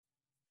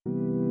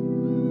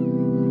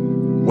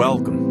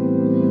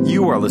Welcome.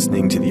 You are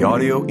listening to the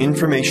Audio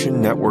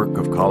Information Network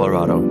of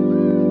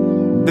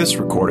Colorado. This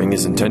recording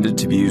is intended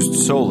to be used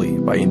solely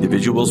by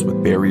individuals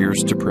with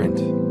barriers to print.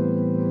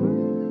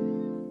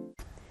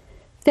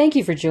 Thank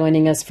you for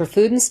joining us for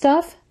Food and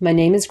Stuff. My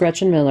name is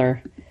Gretchen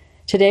Miller.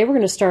 Today we're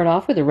going to start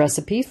off with a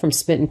recipe from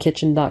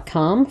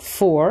SmittenKitchen.com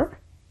for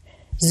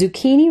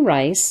zucchini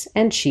rice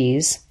and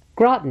cheese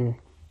gratin.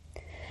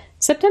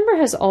 September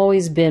has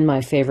always been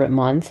my favorite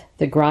month.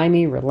 The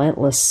grimy,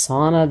 relentless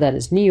sauna that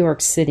is New York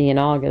City in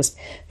August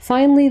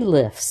finally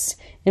lifts,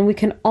 and we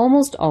can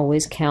almost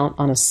always count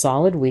on a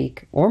solid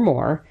week or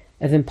more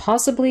of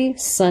impossibly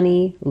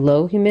sunny,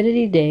 low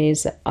humidity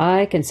days that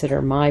I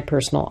consider my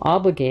personal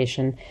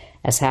obligation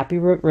as happy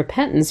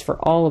repentance for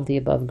all of the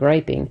above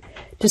griping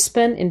to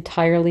spend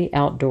entirely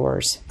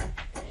outdoors.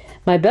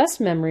 My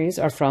best memories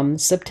are from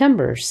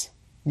Septembers.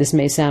 This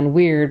may sound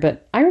weird,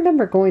 but I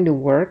remember going to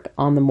work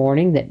on the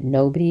morning that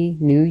nobody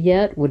knew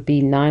yet would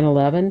be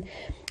 9/11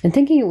 and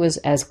thinking it was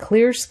as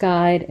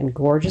clear-skied and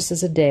gorgeous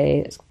as a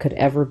day as could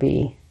ever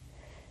be.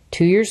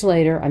 2 years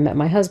later, I met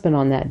my husband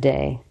on that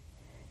day.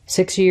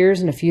 6 years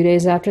and a few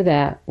days after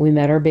that, we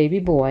met our baby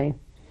boy,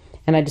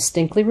 and I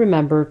distinctly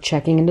remember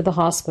checking into the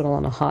hospital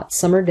on a hot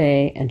summer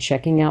day and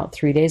checking out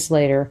 3 days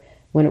later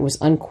when it was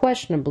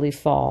unquestionably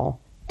fall,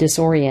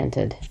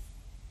 disoriented.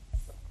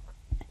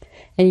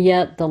 And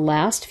yet the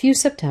last few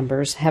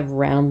Septembers have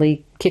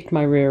roundly kicked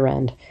my rear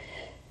end.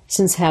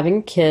 Since having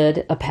a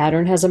kid, a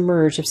pattern has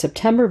emerged of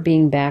September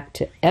being back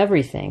to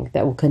everything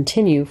that will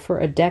continue for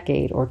a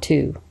decade or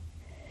two.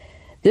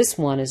 This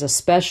one is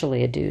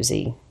especially a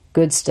doozy.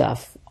 Good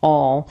stuff,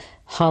 all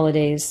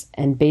holidays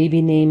and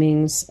baby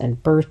namings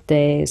and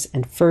birthdays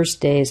and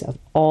first days of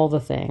all the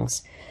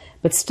things,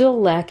 but still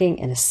lacking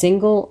in a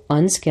single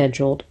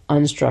unscheduled,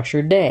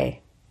 unstructured day.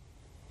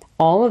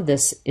 All of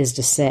this is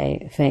to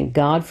say, thank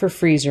God for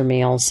freezer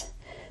meals.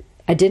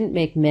 I didn't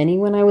make many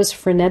when I was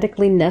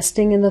frenetically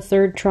nesting in the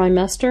third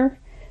trimester.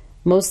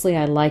 Mostly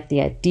I liked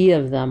the idea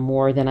of them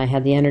more than I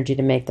had the energy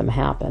to make them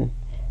happen.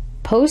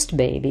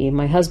 Post-baby,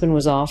 my husband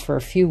was off for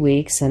a few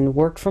weeks and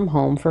worked from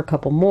home for a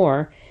couple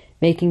more,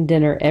 making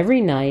dinner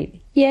every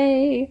night,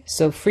 yay,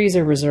 so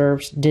freezer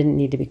reserves didn't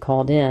need to be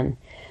called in.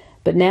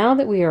 But now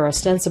that we are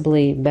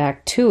ostensibly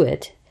back to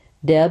it,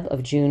 Deb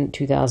of June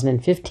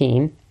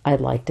 2015, I'd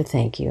like to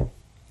thank you.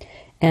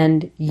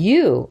 And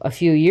you, a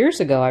few years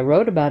ago, I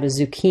wrote about a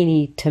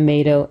zucchini,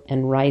 tomato,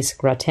 and rice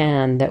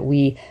gratin that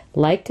we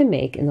like to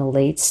make in the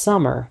late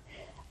summer.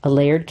 A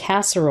layered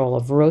casserole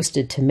of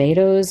roasted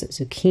tomatoes,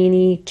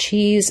 zucchini,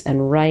 cheese,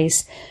 and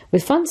rice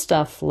with fun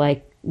stuff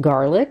like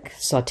garlic,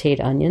 sautéed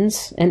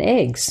onions, and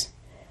eggs.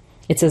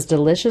 It's as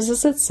delicious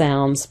as it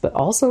sounds, but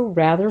also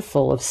rather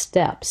full of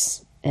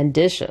steps and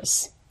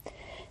dishes.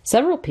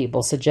 Several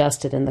people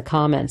suggested in the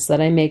comments that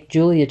I make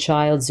Julia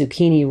Child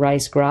zucchini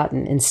rice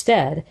gratin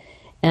instead,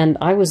 and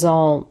I was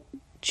all,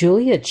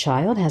 Julia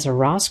Child has a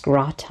rice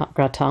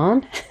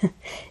gratin?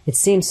 It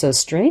seems so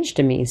strange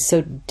to me,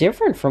 so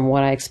different from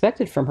what I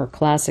expected from her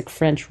classic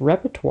French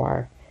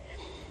repertoire.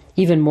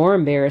 Even more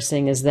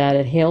embarrassing is that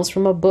it hails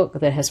from a book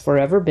that has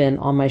forever been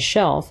on my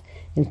shelf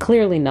and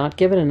clearly not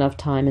given enough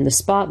time in the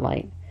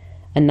spotlight.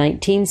 A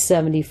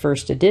 1970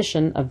 first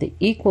edition of the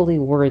equally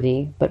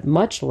worthy, but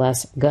much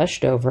less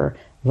gushed over,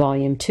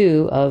 Volume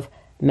 2 of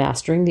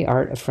Mastering the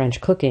Art of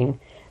French Cooking,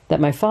 that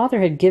my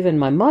father had given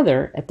my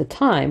mother at the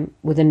time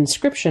with an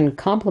inscription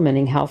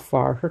complimenting how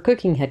far her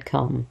cooking had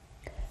come.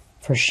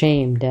 For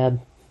shame, Deb.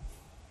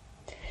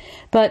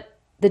 But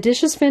the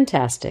dish is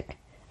fantastic.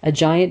 A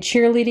giant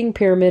cheerleading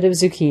pyramid of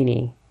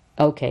zucchini,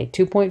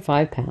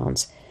 2.5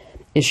 pounds,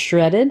 is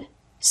shredded,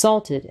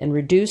 salted, and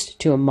reduced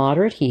to a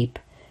moderate heap,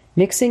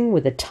 mixing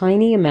with a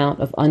tiny amount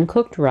of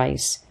uncooked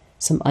rice,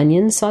 some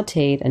onions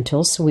sautéed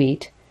until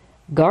sweet,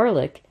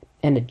 garlic,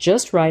 and a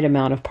just right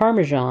amount of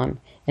Parmesan,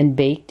 and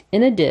baked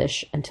in a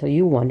dish until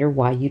you wonder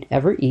why you'd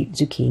ever eat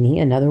zucchini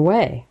another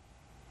way.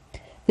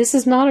 This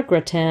is not a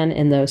gratin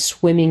in the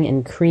swimming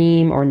in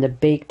cream or in the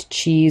baked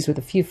cheese with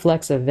a few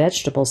flecks of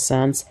vegetable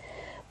sense,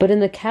 but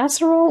in the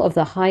casserole of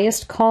the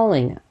highest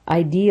calling,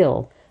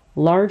 ideal,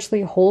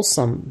 largely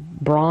wholesome,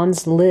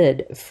 bronze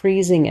lid,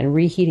 freezing and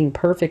reheating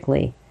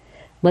perfectly.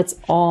 Let's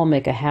all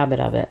make a habit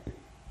of it.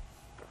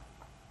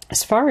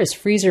 As far as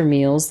freezer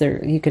meals,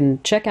 you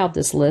can check out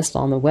this list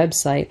on the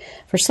website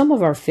for some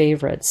of our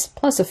favorites,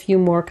 plus a few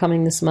more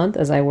coming this month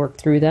as I work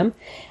through them.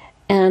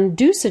 And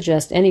do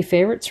suggest any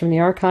favorites from the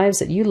archives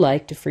that you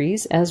like to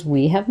freeze as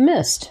we have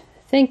missed.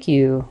 Thank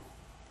you.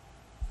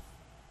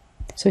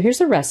 So here's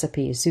the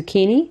recipe: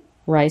 zucchini,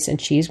 rice, and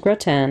cheese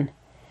gratin,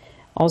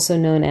 also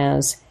known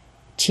as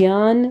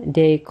tian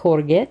de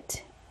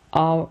courgette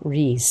au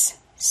riz.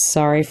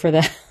 Sorry for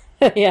that.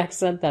 The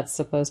accent, that's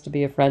supposed to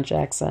be a French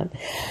accent.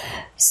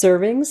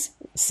 Servings,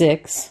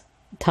 6.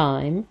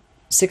 Time,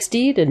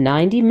 60 to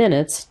 90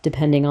 minutes,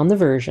 depending on the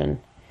version.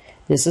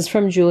 This is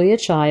from Julia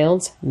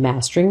Child's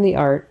Mastering the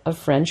Art of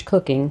French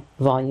Cooking,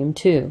 Volume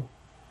 2.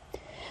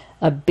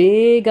 A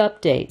big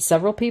update.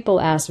 Several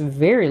people asked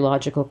very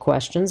logical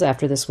questions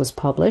after this was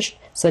published,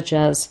 such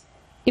as,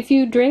 If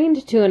you drained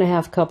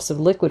 2.5 cups of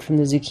liquid from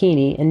the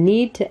zucchini and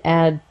need to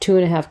add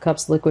 2.5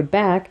 cups liquid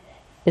back,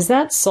 is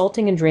that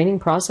salting and draining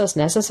process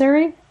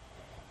necessary?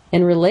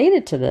 And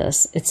related to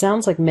this, it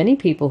sounds like many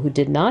people who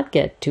did not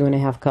get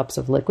 2.5 cups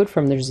of liquid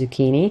from their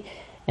zucchini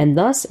and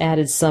thus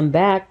added some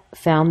back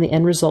found the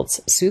end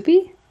results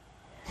soupy?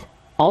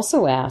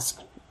 Also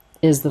ask,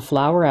 is the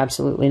flour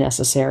absolutely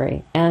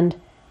necessary? And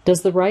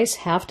does the rice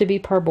have to be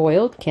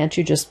parboiled? Can't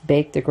you just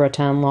bake the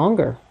gratin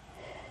longer?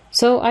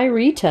 So I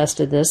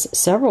retested this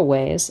several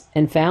ways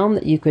and found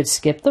that you could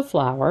skip the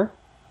flour,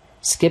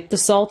 skip the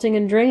salting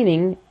and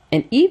draining,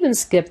 and even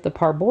skip the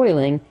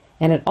parboiling,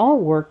 and it all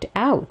worked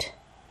out.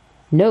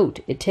 Note,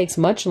 it takes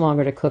much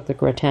longer to cook the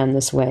gratin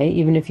this way,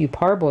 even if you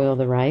parboil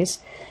the rice.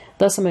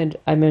 Thus,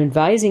 I'm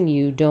advising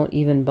you don't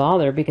even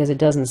bother because it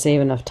doesn't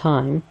save enough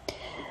time.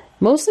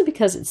 Mostly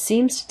because it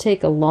seems to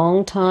take a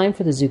long time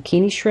for the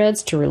zucchini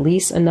shreds to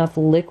release enough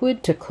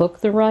liquid to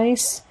cook the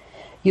rice.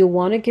 You'll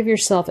want to give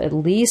yourself at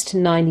least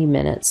 90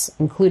 minutes,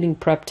 including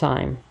prep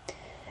time.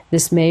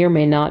 This may or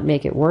may not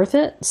make it worth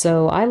it,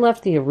 so I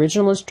left the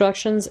original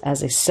instructions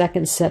as a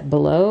second set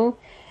below.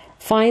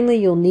 Finally,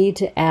 you'll need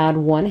to add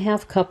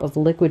 1/2 cup of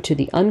liquid to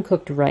the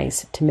uncooked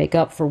rice to make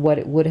up for what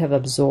it would have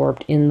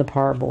absorbed in the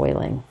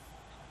parboiling.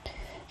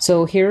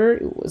 So here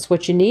is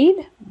what you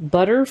need.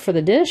 Butter for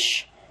the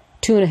dish,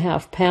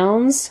 2.5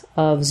 pounds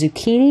of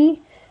zucchini,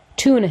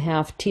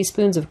 2.5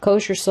 teaspoons of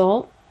kosher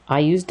salt. I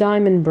use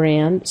Diamond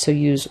brand, so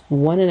use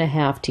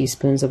 1.5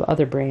 teaspoons of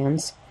other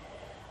brands.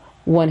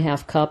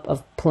 1/2 cup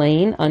of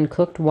plain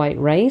uncooked white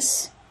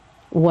rice,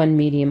 1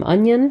 medium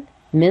onion,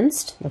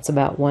 minced, that's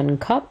about 1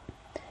 cup,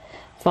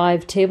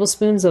 5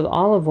 tablespoons of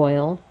olive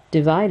oil,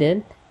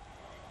 divided,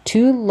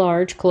 2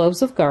 large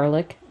cloves of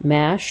garlic,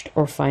 mashed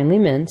or finely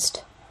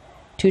minced,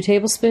 2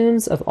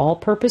 tablespoons of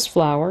all-purpose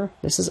flour,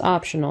 this is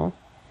optional,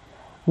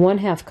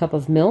 1/2 cup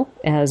of milk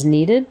as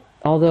needed,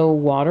 although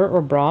water or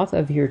broth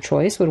of your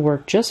choice would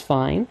work just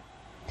fine.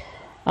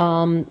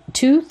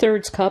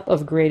 2/3 cup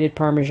of grated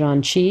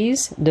Parmesan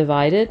cheese,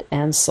 divided,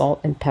 and salt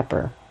and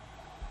pepper.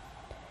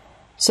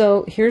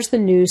 So here's the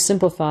new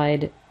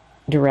simplified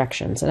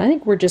directions, and I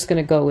think we're just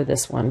going to go with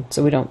this one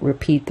so we don't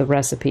repeat the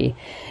recipe.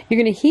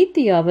 You're going to heat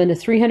the oven to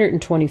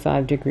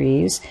 325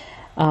 degrees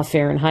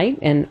Fahrenheit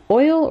and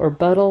oil or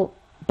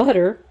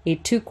butter a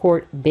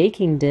 2-quart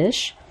baking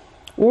dish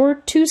or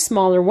 2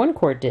 smaller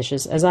 1-quart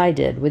dishes, as I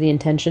did, with the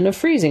intention of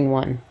freezing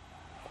one.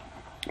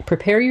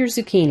 Prepare your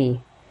zucchini.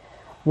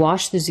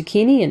 Wash the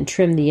zucchini and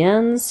trim the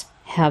ends.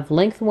 Have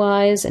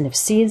lengthwise, and if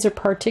seeds are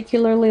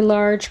particularly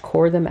large,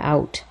 core them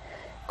out.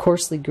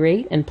 Coarsely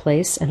grate and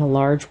place in a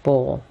large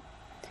bowl.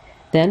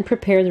 Then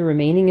prepare the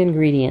remaining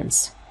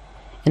ingredients.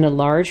 In a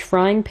large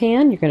frying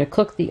pan, you're going to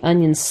cook the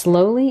onions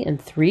slowly in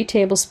 3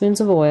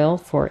 tablespoons of oil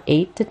for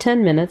 8 to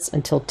 10 minutes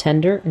until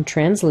tender and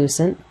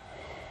translucent.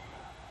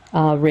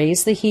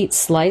 Raise the heat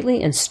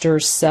slightly and stir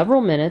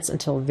several minutes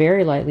until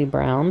very lightly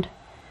browned.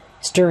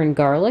 Stir in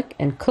garlic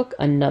and cook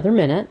another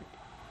minute.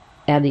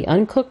 Add the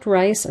uncooked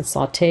rice and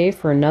saute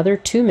for another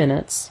 2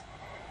 minutes.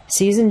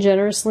 Season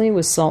generously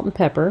with salt and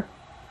pepper.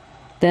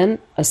 Then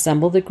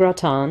assemble the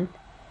gratin.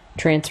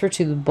 Transfer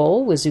to the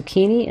bowl with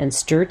zucchini and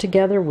stir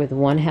together with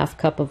 1/2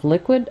 cup of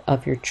liquid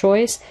of your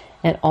choice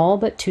and all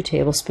but 2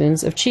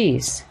 tablespoons of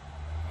cheese.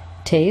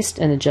 Taste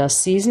and adjust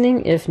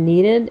seasoning if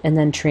needed, and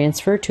then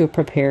transfer to a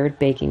prepared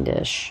baking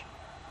dish.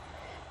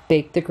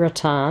 Bake the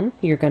gratin.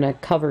 You're going to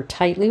cover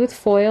tightly with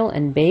foil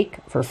and bake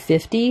for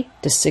 50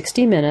 to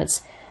 60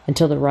 minutes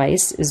until the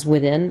rice is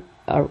within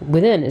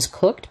is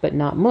cooked but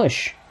not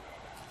mush.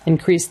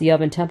 Increase the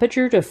oven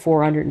temperature to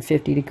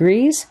 450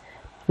 degrees.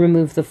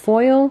 Remove the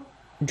foil.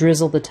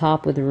 Drizzle the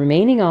top with the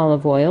remaining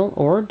olive oil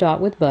or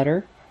dot with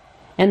butter,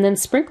 and then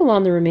sprinkle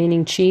on the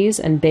remaining cheese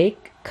and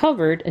bake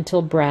covered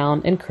until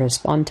brown and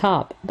crisp on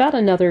top, about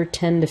another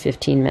 10 to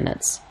 15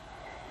 minutes.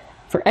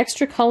 For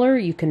extra color,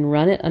 you can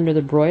run it under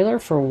the broiler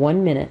for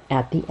 1 minute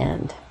at the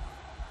end.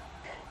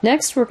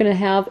 Next, we're going to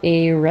have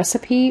a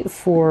recipe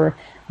for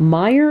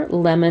Meyer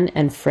lemon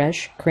and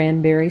fresh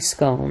cranberry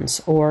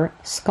scones, or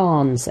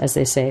scones as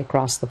they say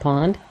across the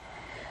pond.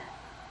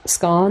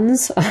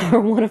 Scones are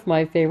one of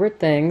my favorite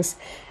things,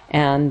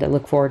 and I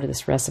look forward to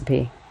this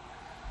recipe.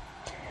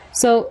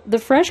 So the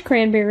fresh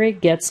cranberry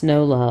gets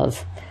no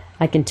love.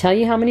 I can tell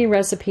you how many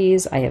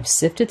recipes I have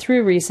sifted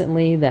through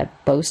recently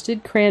that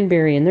boasted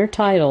cranberry in their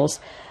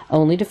titles,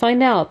 only to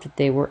find out that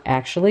they were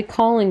actually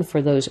calling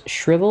for those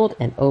shriveled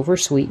and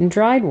oversweetened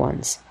dried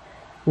ones.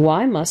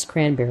 Why must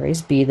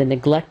cranberries be the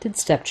neglected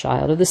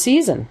stepchild of the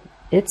season?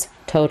 It's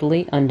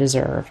totally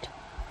undeserved.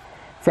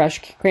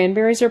 Fresh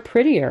cranberries are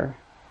prettier.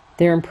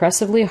 They're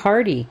impressively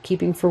hardy,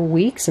 keeping for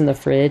weeks in the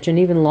fridge and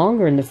even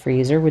longer in the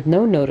freezer with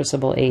no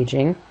noticeable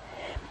aging.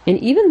 And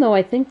even though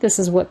I think this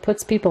is what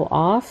puts people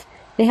off,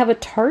 they have a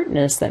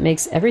tartness that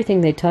makes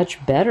everything they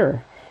touch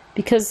better.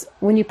 Because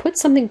when you put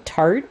something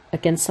tart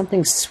against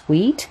something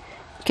sweet,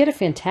 you get a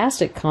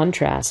fantastic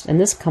contrast, and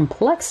this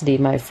complexity,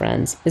 my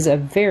friends, is a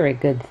very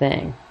good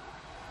thing.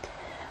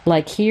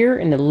 Like here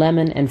in the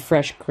lemon and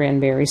fresh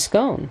cranberry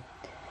scone.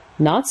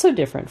 Not so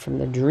different from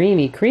the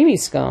dreamy, creamy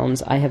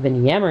scones I have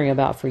been yammering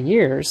about for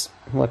years.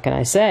 What can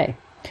I say?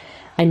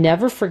 I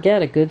never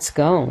forget a good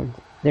scone.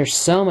 They're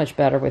so much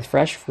better with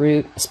fresh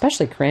fruit,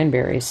 especially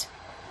cranberries.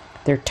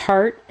 They're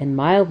tart and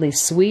mildly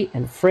sweet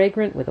and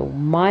fragrant with a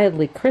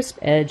mildly crisp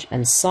edge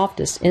and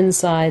softest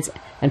insides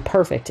and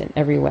perfect in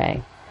every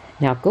way.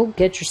 Now go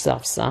get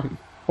yourself some,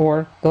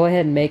 or go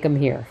ahead and make them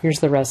here.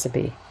 Here's the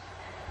recipe.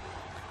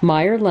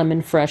 Meyer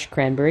Lemon Fresh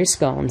Cranberry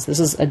Scones.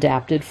 This is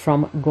adapted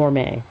from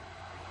Gourmet.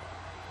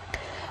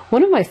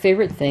 One of my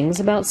favorite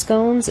things about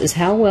scones is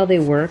how well they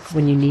work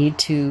when you need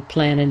to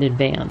plan in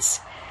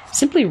advance.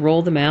 Simply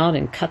roll them out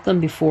and cut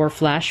them before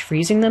flash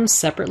freezing them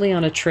separately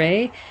on a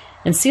tray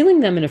and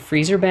sealing them in a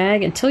freezer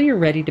bag until you're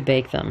ready to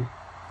bake them.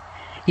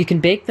 You can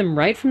bake them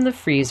right from the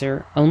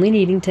freezer, only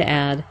needing to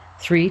add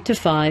 3 to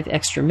 5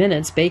 extra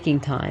minutes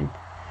baking time.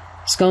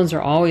 Scones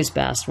are always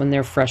best when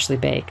they're freshly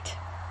baked.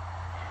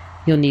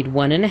 You'll need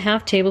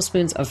 1½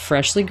 tablespoons of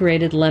freshly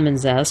grated lemon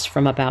zest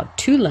from about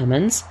 2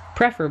 lemons,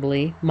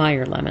 preferably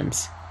Meyer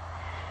lemons.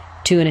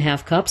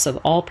 2½ cups of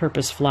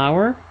all-purpose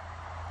flour,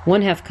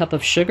 1/2 cup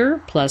of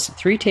sugar plus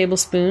 3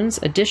 tablespoons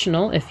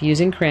additional if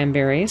using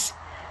cranberries,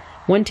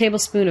 1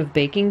 tablespoon of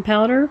baking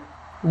powder,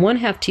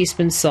 1/2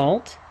 teaspoon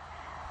salt,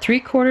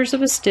 3/4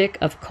 of a stick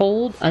of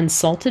cold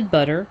unsalted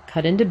butter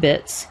cut into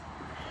bits,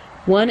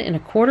 1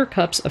 1/4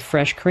 cups of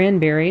fresh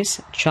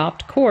cranberries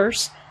chopped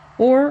coarse,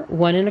 or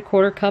 1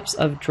 1/4 cups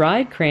of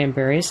dried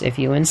cranberries if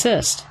you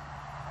insist.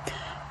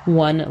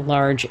 1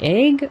 large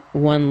egg,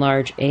 1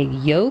 large egg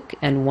yolk,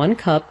 and 1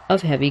 cup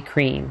of heavy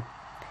cream.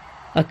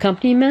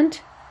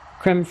 Accompaniment,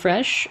 creme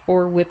fraiche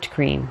or whipped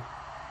cream.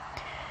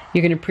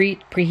 You're going to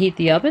preheat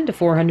the oven to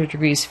 400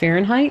 degrees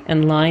Fahrenheit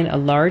and line a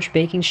large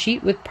baking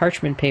sheet with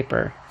parchment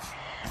paper.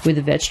 With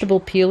a vegetable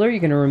peeler, you're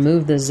going to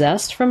remove the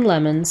zest from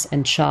lemons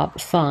and chop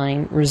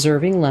fine,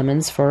 reserving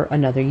lemons for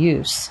another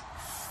use.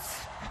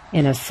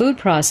 In a food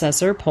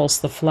processor, pulse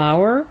the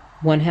flour,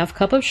 1/2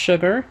 cup of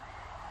sugar,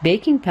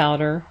 baking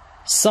powder,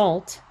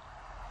 salt,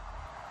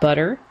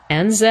 butter,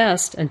 and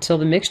zest until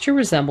the mixture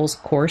resembles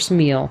coarse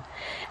meal,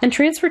 and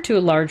transfer to a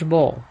large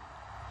bowl.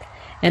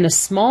 In a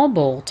small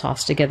bowl,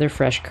 toss together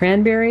fresh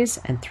cranberries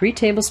and 3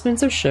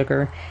 tablespoons of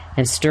sugar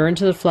and stir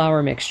into the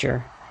flour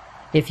mixture.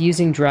 If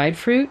using dried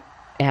fruit,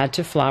 add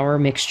to flour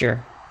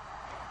mixture.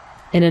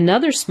 In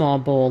another small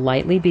bowl,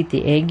 lightly beat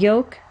the egg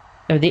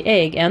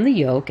and the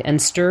yolk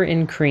and stir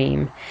in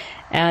cream.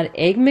 Add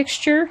egg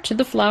mixture to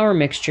the flour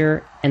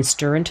mixture and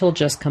stir until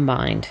just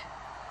combined.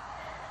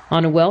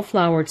 On a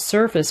well-floured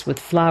surface with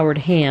floured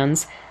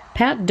hands,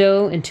 pat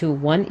dough into a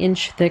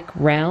 1-inch thick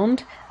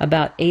round,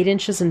 about 8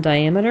 inches in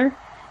diameter,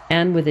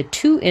 and with a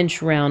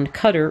 2-inch round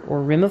cutter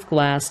or rim of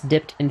glass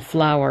dipped in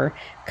flour,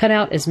 cut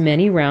out as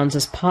many rounds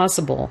as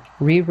possible,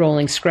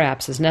 re-rolling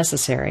scraps as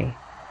necessary.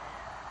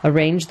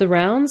 Arrange the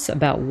rounds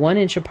about 1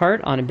 inch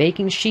apart on a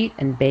baking sheet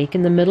and bake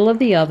in the middle of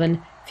the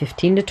oven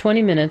 15 to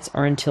 20 minutes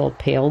or until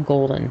pale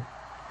golden.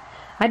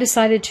 I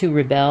decided to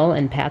rebel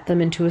and pat them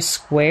into a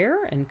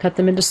square and cut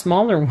them into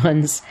smaller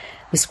ones.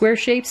 The square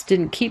shapes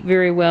didn't keep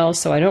very well,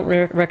 so I don't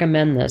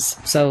recommend this.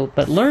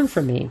 But learn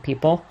from me,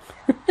 people.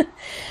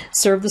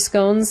 Serve the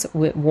scones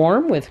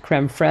warm with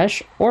creme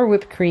fraiche or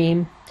whipped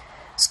cream.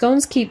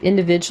 Scones keep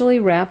individually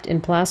wrapped in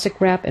plastic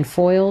wrap and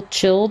foil,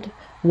 chilled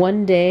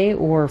 1 day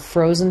or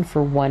frozen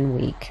for 1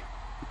 week.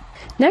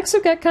 Next,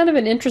 I've got kind of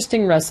an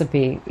interesting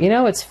recipe. You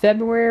know, it's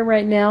February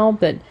right now,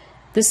 but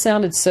this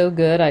sounded so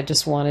good, I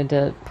just wanted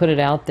to put it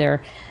out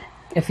there.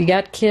 If you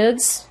got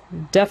kids,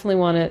 definitely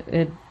want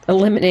to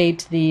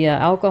eliminate the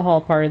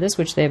alcohol part of this,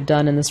 which they've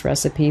done in this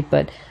recipe,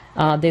 but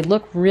they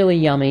look really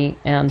yummy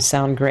and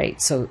sound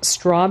great. So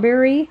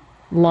strawberry,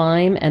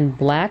 lime, and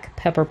black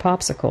pepper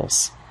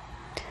popsicles.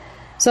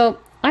 So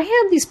I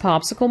had these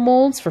popsicle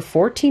molds for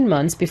 14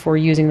 months before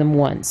using them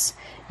once.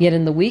 Yet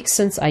in the weeks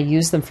since I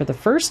used them for the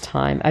first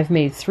time, I've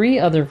made 3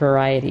 other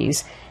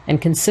varieties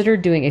and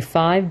considered doing a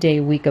 5-day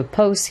week of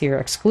posts here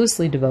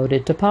exclusively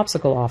devoted to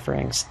popsicle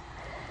offerings.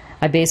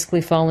 I've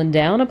basically fallen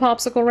down a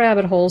popsicle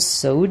rabbit hole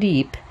so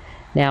deep.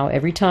 Now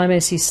every time I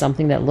see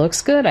something that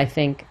looks good, I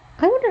think,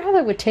 I wonder how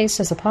that would taste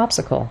as a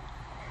popsicle.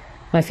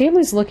 My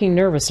family's looking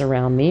nervous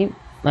around me,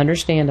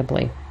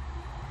 understandably.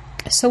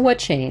 So what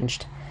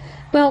changed?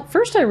 Well,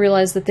 first I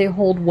realized that they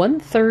hold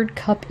 1/3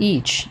 cup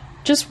each.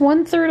 Just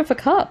 1/3 of a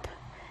cup.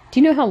 Do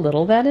you know how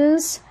little that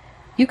is?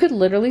 You could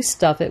literally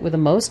stuff it with the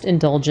most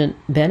indulgent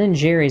Ben &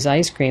 Jerry's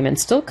ice cream and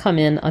still come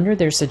in under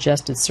their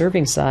suggested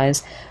serving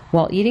size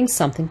while eating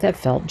something that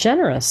felt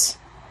generous.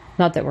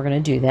 Not that we're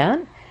going to do that.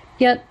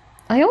 Yet,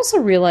 I also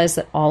realized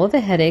that all of the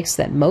headaches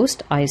that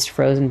most iced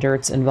frozen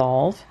desserts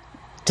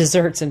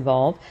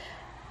involve,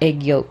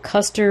 egg yolk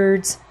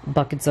custards,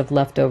 buckets of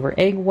leftover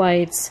egg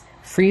whites,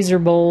 freezer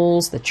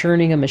bowls, the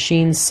churning of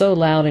machines so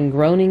loud and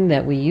groaning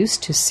that we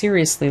used to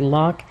seriously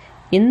lock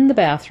in the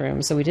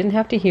bathroom so we didn't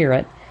have to hear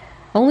it,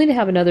 only to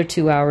have another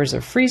 2 hours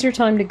of freezer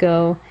time to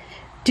go,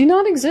 do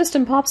not exist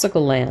in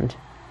Popsicle Land.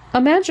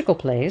 A magical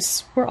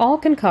place where all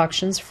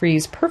concoctions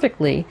freeze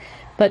perfectly,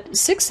 but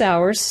 6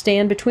 hours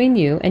stand between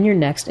you and your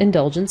next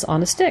indulgence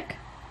on a stick.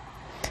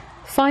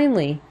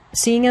 Finally,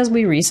 seeing as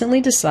we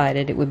recently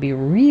decided it would be a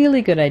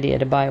really good idea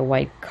to buy a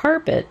white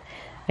carpet,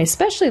 I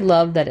especially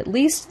love that at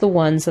least the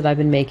ones that I've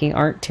been making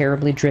aren't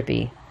terribly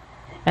drippy.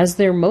 As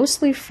they're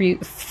mostly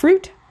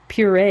fruit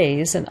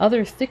purees and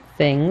other thick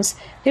things,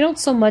 they don't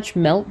so much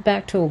melt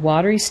back to a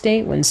watery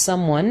state when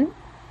someone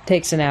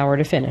takes an hour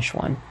to finish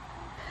one.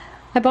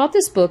 I bought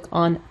this book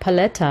on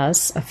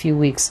paletas a few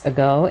weeks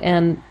ago,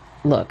 and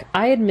look,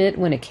 I admit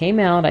when it came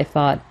out, I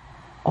thought,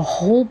 a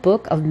whole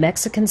book of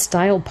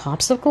Mexican-style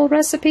popsicle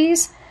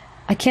recipes?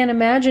 I can't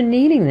imagine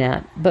needing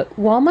that, but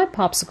while my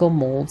popsicle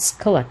molds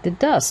collected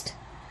dust.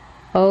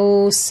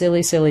 Oh,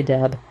 silly, silly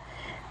Deb.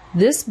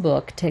 This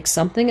book takes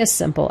something as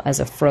simple as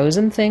a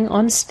frozen thing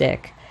on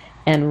stick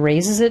and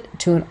raises it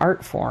to an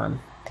art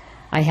form.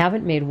 I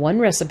haven't made one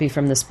recipe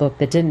from this book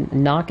that didn't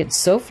knock it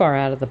so far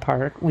out of the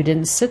park we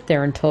didn't sit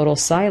there in total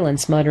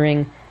silence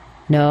muttering,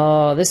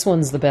 "No, this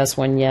one's the best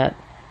one yet,"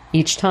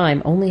 each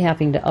time only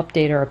having to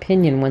update our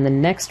opinion when the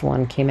next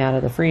one came out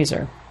of the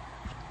freezer.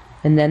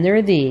 And then there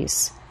are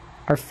these.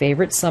 Our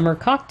favorite summer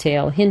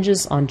cocktail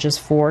hinges on just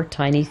 4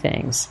 tiny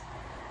things: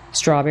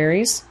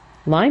 strawberries,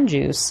 lime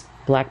juice,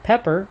 black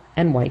pepper,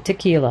 and white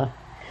tequila.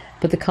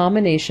 But the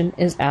combination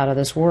is out of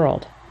this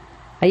world.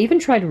 I even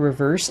tried to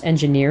reverse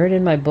engineer it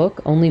in my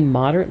book, only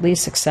moderately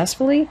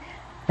successfully,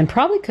 and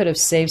probably could have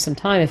saved some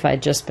time if I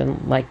had just been,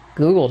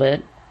 Googled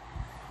it.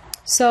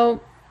 So,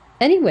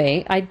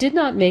 anyway, I did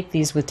not make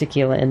these with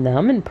tequila in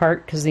them, in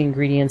part because the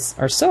ingredients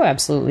are so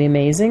absolutely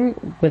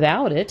amazing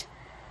without it,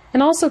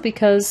 and also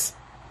because,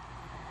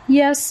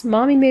 yes,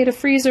 Mommy made a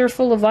freezer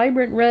full of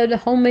vibrant red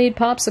homemade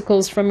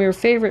popsicles from your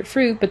favorite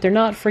fruit, but they're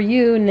not for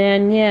you,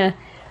 nah.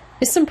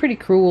 It's some pretty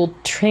cruel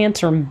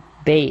tantrum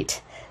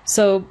bait.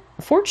 So,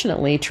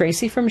 fortunately,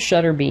 Tracy from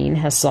Shutterbean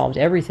has solved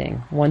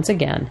everything, once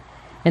again,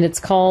 and it's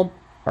called,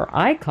 or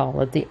I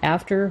call it, the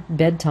After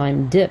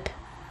Bedtime Dip.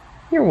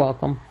 You're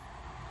welcome.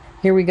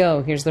 Here we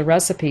go. Here's the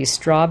recipe: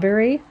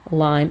 strawberry,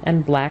 lime,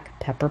 and black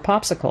pepper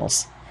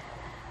popsicles.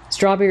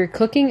 Strawberry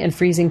cooking and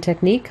freezing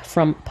technique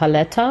from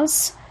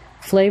Paletas.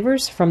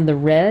 Flavors from the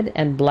red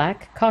and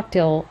black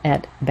cocktail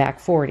at Back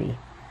 40.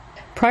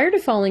 Prior to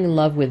falling in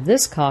love with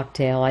this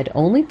cocktail, I'd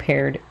only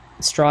paired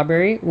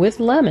strawberry with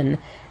lemon,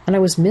 and I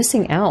was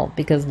missing out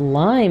because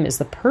lime is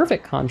the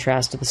perfect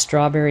contrast to the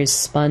strawberry's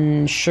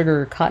spun,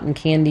 sugar, cotton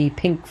candy,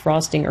 pink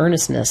frosting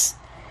earnestness.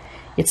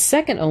 It's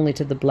second only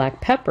to the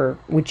black pepper,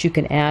 which you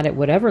can add at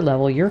whatever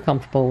level you're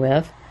comfortable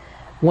with.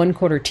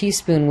 1/4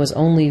 teaspoon was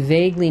only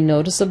vaguely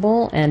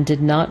noticeable and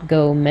did not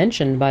go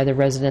mentioned by the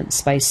resident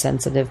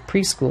spice-sensitive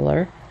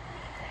preschooler.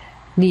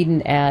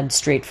 Needn't add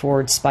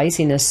straightforward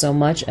spiciness so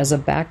much as a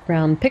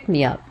background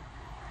pick-me-up.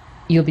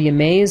 You'll be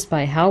amazed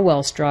by how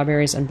well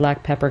strawberries and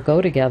black pepper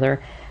go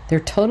together. They're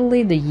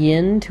totally the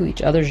yin to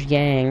each other's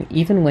yang,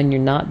 even when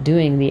you're not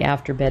doing the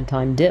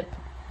after-bedtime dip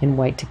in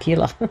white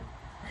tequila.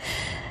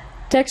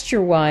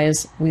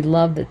 Texture-wise, we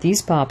love that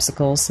these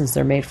popsicles, since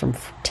they're made from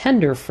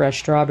tender, fresh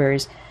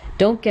strawberries,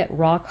 don't get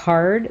rock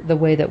hard the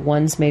way that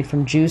ones made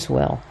from juice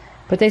will,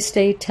 but they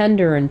stay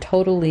tender and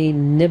totally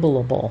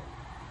nibbleable.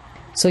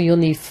 So you'll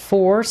need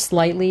 4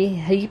 slightly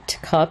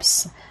heaped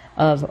cups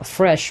of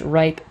fresh,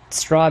 ripe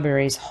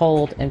strawberries,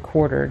 hulled and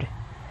quartered,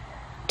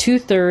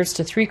 2/3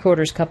 to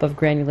 3/4 cup of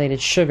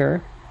granulated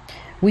sugar.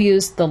 We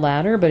used the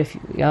latter, but if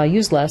you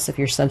use less if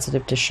you're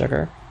sensitive to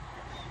sugar.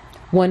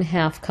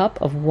 1/2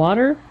 cup of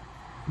water,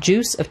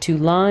 juice of 2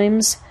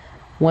 limes,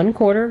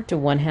 1/4 to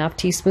 1/2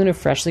 teaspoon of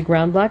freshly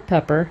ground black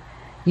pepper.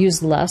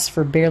 Use less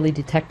for barely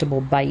detectable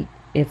bite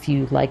if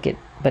you like it,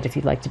 but if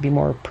you'd like to be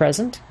more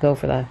present, go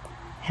for the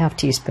 1/2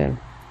 teaspoon.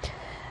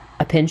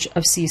 A pinch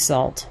of sea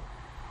salt.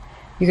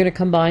 You're going to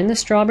combine the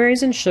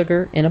strawberries and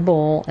sugar in a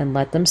bowl and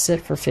let them sit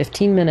for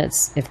 15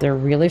 minutes if they're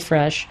really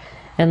fresh,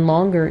 and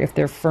longer if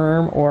they're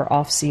firm or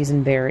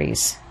off-season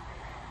berries.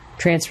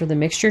 Transfer the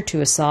mixture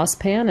to a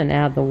saucepan and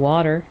add the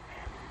water,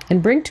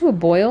 and bring to a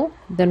boil,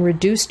 then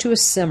reduce to a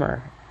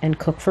simmer and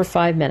cook for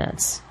 5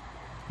 minutes.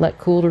 Let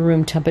cool to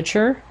room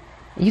temperature.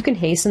 You can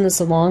hasten this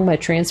along by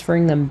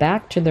transferring them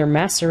back to their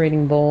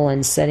macerating bowl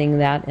and setting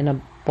that in a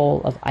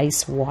bowl of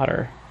ice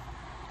water.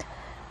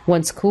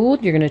 Once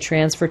cooled, you're going to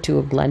transfer to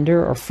a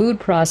blender or food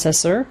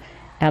processor,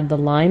 add the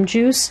lime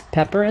juice,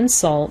 pepper, and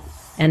salt,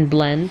 and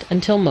blend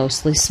until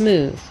mostly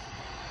smooth.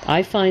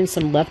 I find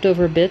some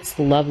leftover bits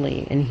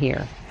lovely in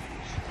here.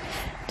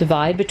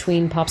 Divide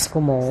between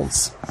popsicle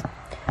molds.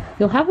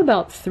 You'll have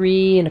about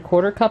 3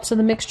 1/4 cups of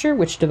the mixture,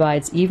 which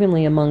divides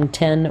evenly among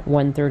 10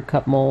 1/3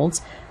 cup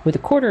molds, with a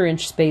 1/4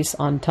 inch space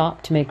on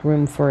top to make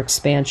room for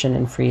expansion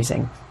and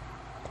freezing.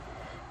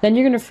 Then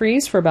you're going to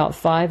freeze for about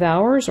 5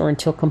 hours or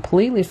until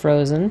completely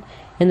frozen,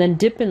 and then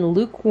dip in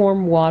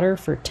lukewarm water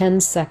for 10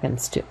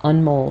 seconds to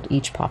unmold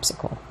each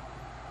popsicle.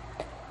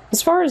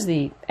 As far as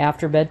the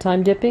after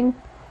bedtime dipping,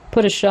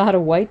 put a shot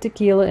of white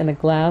tequila in a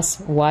glass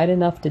wide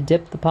enough to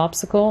dip the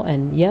popsicle,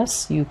 and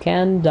yes, you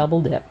can double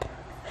dip.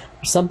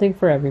 There's something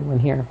for everyone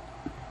here.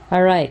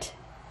 All right,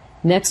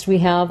 next we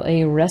have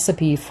a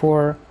recipe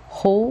for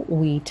whole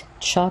wheat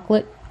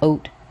chocolate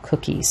oat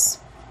cookies.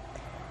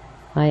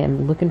 I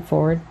am looking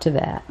forward to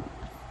that.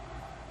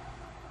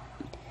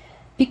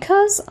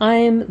 Because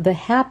I'm the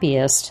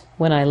happiest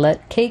when I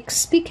let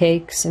cakes be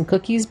cakes and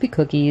cookies be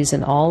cookies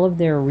and all of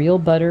their real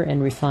butter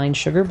and refined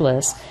sugar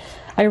bliss,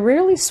 I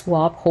rarely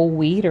swap whole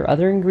wheat or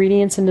other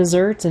ingredients in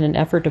desserts in an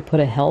effort to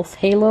put a health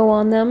halo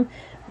on them,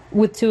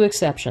 with two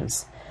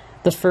exceptions.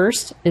 The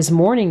first is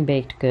morning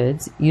baked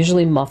goods,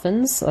 usually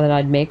muffins that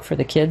I'd make for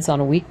the kids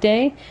on a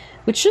weekday,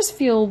 which just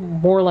feel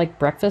more like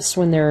breakfast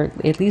when they're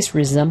at least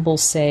resemble,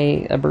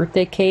 say, a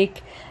birthday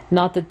cake.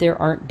 Not that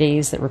there aren't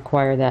days that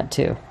require that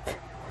too.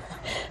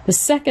 The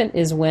second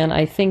is when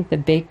I think the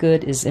baked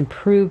good is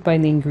improved by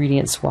the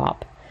ingredient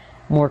swap,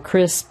 more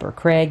crisp or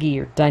craggy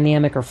or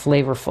dynamic or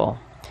flavorful.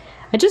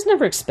 I just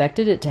never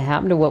expected it to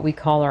happen to what we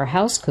call our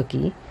house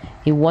cookie,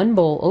 a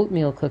one-bowl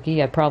oatmeal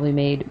cookie I probably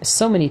made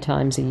so many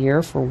times a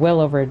year for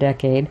well over a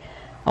decade,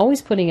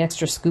 always putting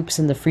extra scoops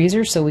in the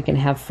freezer so we can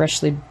have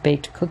freshly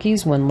baked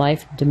cookies when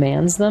life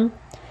demands them.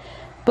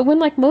 But when,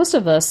 like most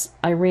of us,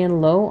 I ran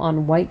low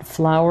on white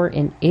flour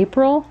in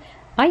April,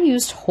 I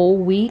used whole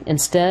wheat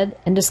instead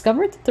and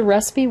discovered that the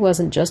recipe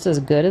wasn't just as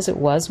good as it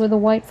was with the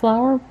white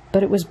flour,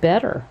 but it was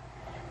better,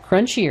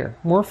 crunchier,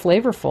 more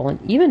flavorful, and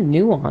even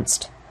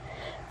nuanced.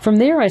 From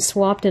there, I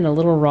swapped in a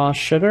little raw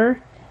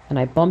sugar, and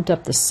I bumped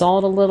up the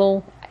salt a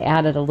little. I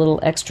added a little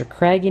extra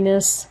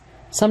cragginess,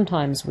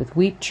 sometimes with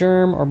wheat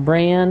germ or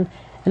bran,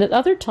 and at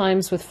other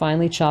times with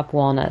finely chopped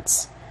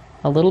walnuts.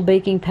 A little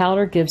baking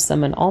powder gives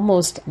them an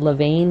almost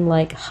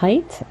levain-like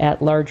height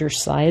at larger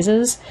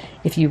sizes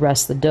if you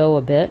rest the dough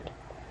a bit.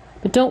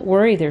 But don't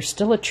worry, they're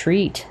still a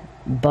treat.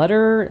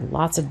 Butter,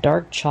 lots of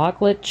dark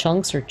chocolate,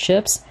 chunks or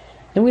chips,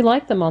 and we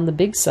like them on the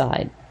big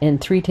side, in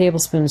 3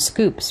 tablespoon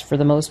scoops for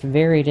the most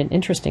varied and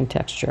interesting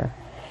texture.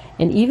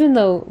 And even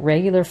though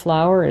regular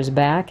flour is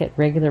back at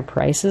regular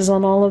prices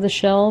on all of the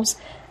shelves,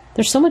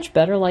 they're so much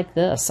better like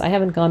this. I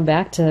haven't gone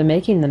back to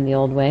making them the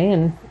old way,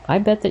 and I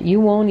bet that you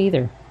won't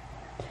either.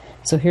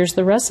 So here's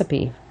the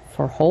recipe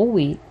for whole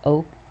wheat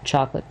oat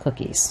chocolate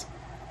cookies.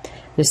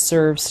 This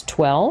serves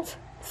 12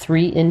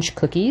 3-inch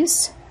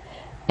cookies,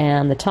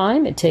 and the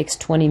time, it takes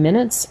 20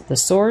 minutes. The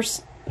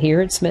source, here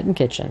at Smitten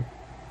Kitchen.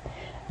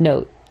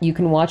 Note, you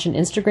can watch an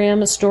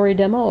Instagram story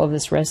demo of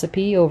this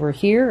recipe over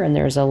here, and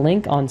there's a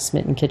link on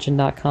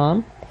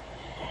smittenkitchen.com.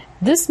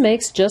 This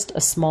makes just a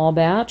small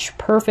batch,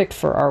 perfect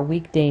for our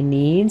weekday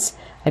needs.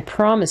 I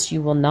promise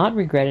you will not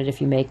regret it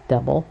if you make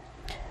double.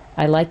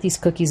 I like these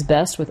cookies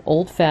best with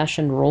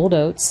old-fashioned rolled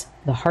oats.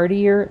 The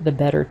heartier, the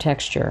better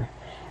texture.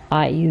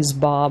 I use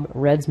Bob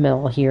Red's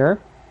Mill here.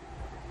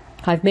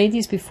 I've made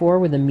these before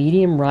with a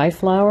medium rye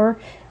flour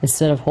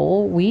instead of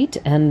whole wheat,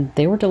 and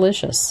they were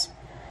delicious.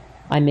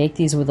 I make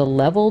these with a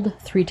leveled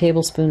 3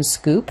 tablespoon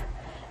scoop,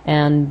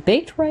 and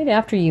baked right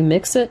after you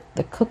mix it,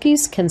 the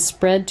cookies can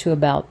spread to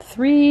about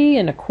 3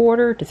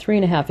 1/4 to 3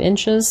 1/2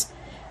 inches,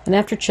 and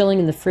after chilling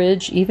in the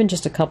fridge, even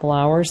just a couple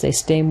hours, they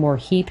stay more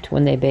heaped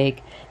when they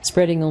bake,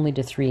 spreading only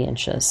to 3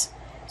 inches.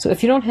 So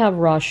if you don't have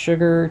raw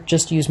sugar,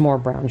 just use more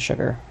brown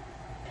sugar.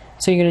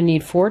 So you're going to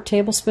need 4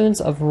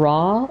 tablespoons of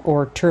raw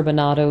or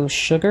turbinado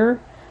sugar,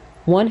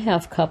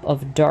 1/2 cup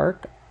of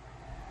dark,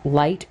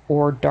 light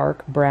or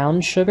dark brown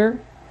sugar,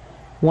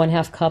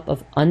 1/2 cup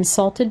of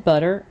unsalted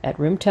butter at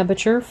room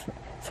temperature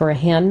for a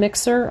hand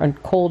mixer,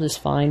 and cold is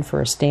fine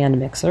for a stand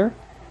mixer,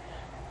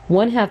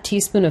 1/2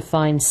 teaspoon of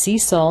fine sea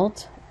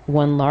salt,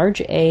 1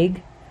 large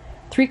egg,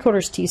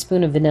 3/4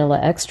 teaspoon of vanilla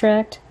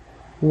extract,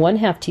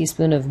 1/2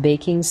 teaspoon of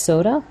baking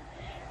soda,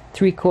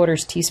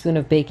 3/4 teaspoon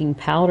of baking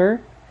powder,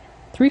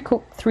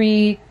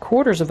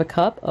 3/4 of a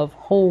cup of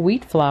whole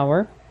wheat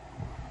flour,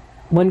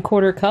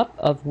 1/4 cup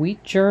of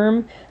wheat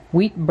germ,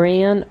 wheat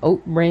bran,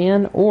 oat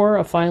bran, or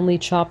a finely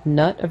chopped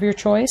nut of your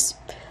choice.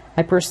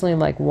 I personally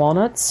like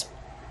walnuts.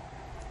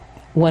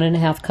 1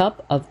 1/2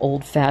 cup of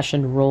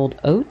old-fashioned rolled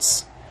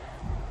oats,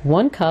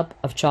 1 cup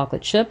of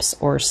chocolate chips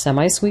or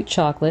semi-sweet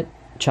chocolate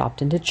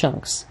chopped into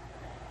chunks,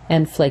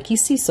 and flaky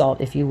sea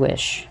salt if you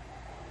wish.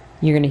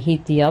 You're going to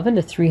heat the oven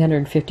to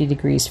 350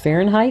 degrees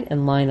Fahrenheit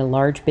and line a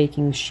large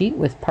baking sheet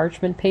with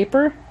parchment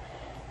paper.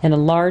 In a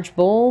large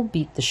bowl,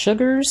 beat the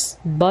sugars,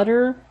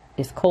 butter,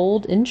 if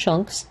cold, in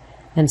chunks,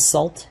 and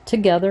salt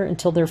together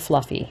until they're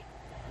fluffy.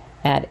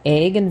 Add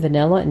egg and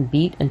vanilla and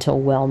beat until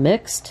well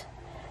mixed.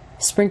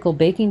 Sprinkle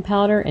baking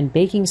powder and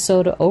baking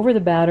soda over the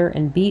batter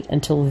and beat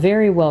until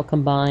very well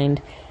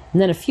combined, and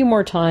then a few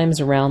more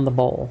times around the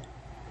bowl.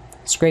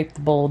 Scrape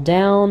the bowl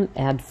down,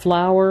 add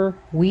flour,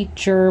 wheat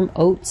germ,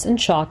 oats, and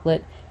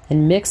chocolate,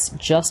 and mix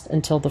just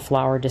until the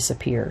flour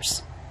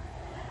disappears.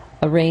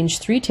 Arrange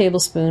 3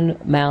 tablespoon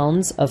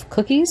mounds of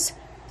cookies,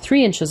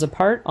 3 inches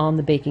apart on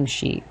the baking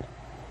sheet.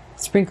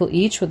 Sprinkle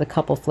each with a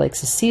couple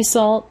flakes of sea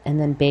salt, and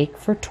then bake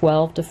for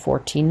 12 to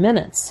 14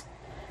 minutes.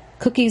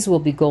 Cookies will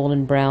be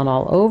golden brown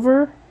all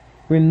over.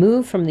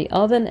 Remove from the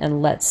oven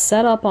and let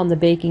set up on the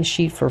baking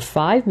sheet for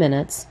 5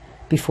 minutes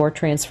before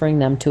transferring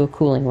them to a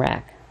cooling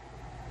rack.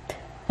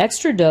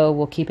 Extra dough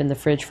will keep in the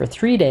fridge for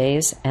 3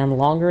 days and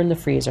longer in the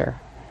freezer.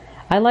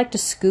 I like to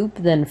scoop,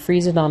 then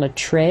freeze it on a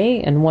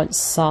tray, and once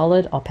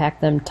solid, I'll pack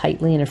them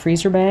tightly in a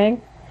freezer bag.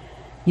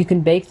 You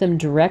can bake them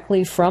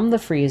directly from the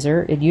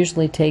freezer. It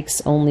usually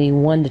takes only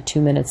 1 to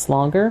 2 minutes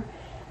longer,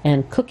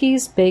 and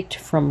cookies baked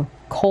from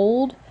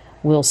cold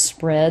will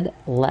spread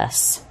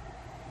less.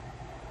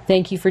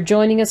 Thank you for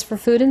joining us for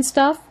Food and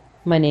Stuff.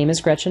 My name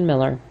is Gretchen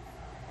Miller.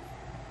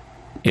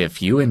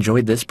 If you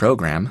enjoyed this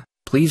program,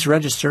 please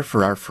register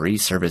for our free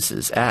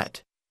services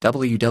at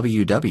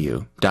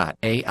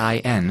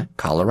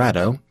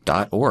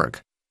www.aincolorado.org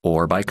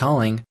or by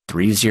calling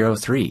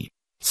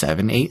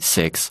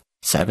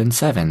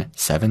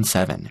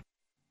 303-786-7777.